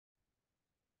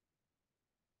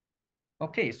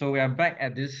Okay, so we are back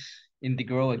at this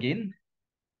integral again.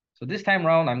 So this time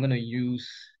around, I'm going to use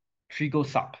trigo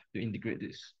sub to integrate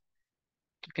this.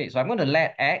 Okay, so I'm going to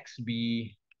let x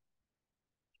be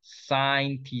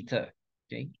sine theta.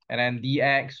 Okay, and then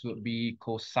dx would be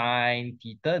cosine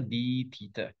theta d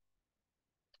theta.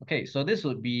 Okay, so this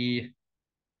would be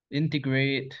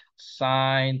integrate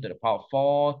sine to the power of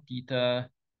 4 theta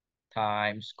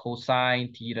times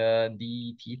cosine theta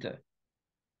d theta.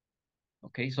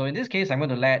 Okay, so in this case, I'm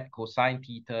going to let cosine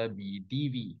theta be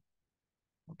dv.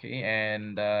 Okay,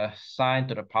 and sine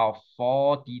to the power of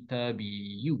 4 theta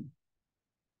be u.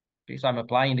 Okay, so I'm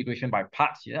applying integration by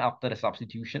parts here after the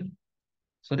substitution.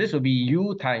 So this will be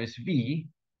u times v,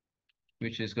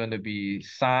 which is going to be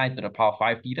sine to the power of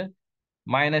 5 theta,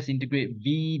 minus integrate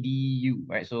v du,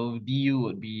 right? So du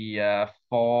would be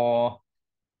 4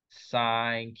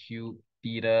 sine cube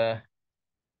theta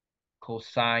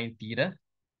cosine theta.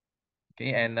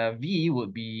 Okay, and v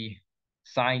would be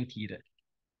sine theta.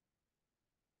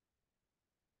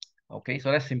 Okay, so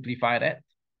let's simplify that.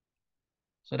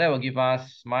 So that will give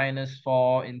us minus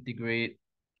 4 integrate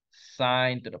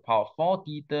sine to the power of 4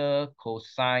 theta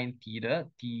cosine theta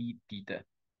d theta.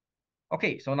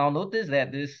 Okay, so now notice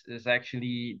that this is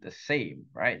actually the same,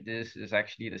 right? This is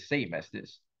actually the same as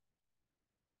this.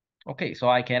 Okay, so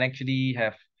I can actually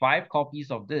have 5 copies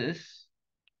of this.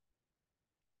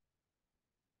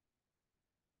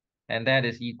 And that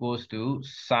is equals to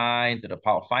sine to the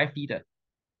power of 5 theta.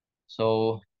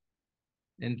 So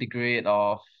integrate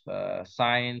of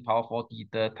sine power 4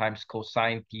 theta times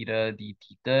cosine theta d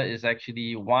theta is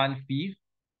actually 1/5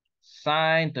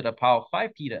 sine to the power of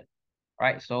 5 theta.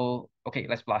 Right, so okay,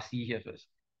 let's plus c here first.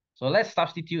 So let's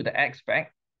substitute the x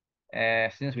back.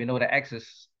 Since we know that x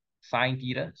is sine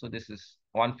theta, so this is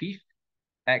 1/5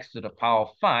 x to the power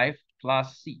of 5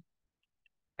 plus c.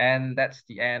 And that's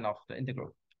the end of the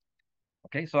integral.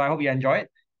 Okay, so I hope you enjoyed.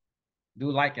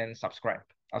 Do like and subscribe.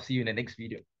 I'll see you in the next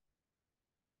video.